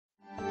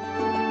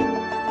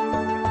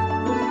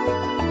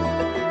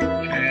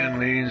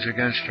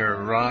against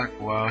her rock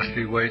while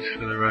she waits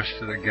for the rest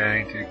of the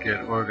gang to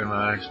get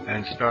organized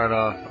and start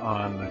off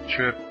on the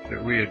trip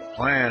that we had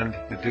planned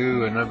to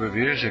do a number of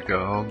years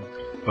ago,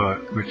 but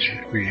which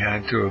we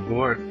had to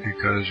abort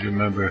because,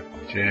 remember,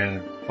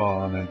 Jan had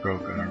fallen and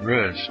broken her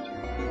wrist.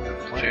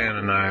 Jan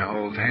and I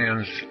hold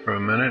hands for a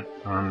minute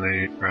on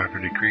the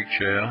Rafferty Creek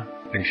Trail.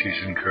 I think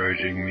she's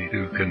encouraging me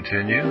to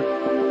continue.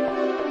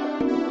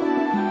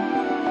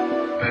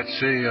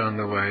 Betsy on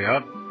the way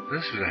up.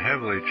 This is a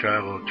heavily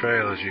traveled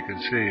trail, as you can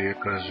see,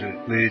 because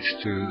it leads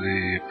to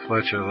the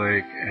Fletcher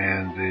Lake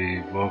and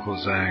the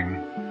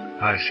Vogelzang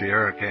High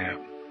Sierra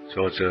Camp.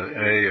 So it's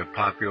a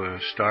popular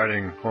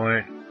starting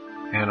point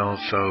and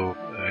also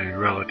a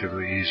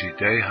relatively easy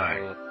day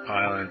hike. We'll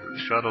pile into the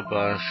shuttle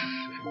bus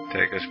and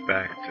take us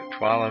back to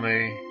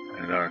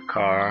Tuolumne and our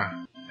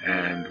car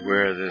and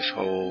where this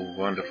whole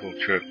wonderful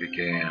trip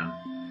began.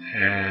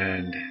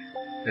 And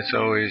there's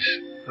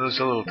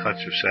a little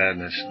touch of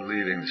sadness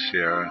leaving the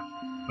Sierra,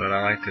 but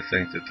I like to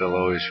think that there'll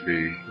always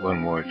be one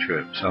more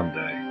trip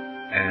someday.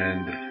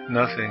 And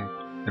nothing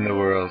in the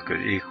world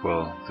could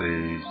equal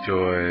the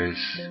joys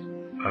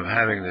of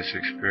having this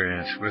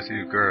experience with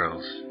you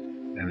girls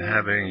and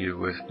having you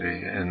with me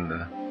in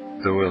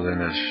the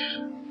wilderness,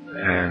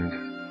 and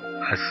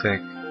I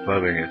think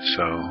loving it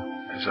so,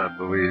 as I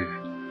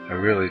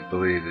really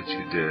believe that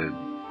you did,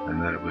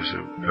 and that it was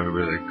a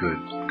really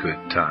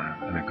good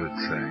time and a good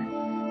thing.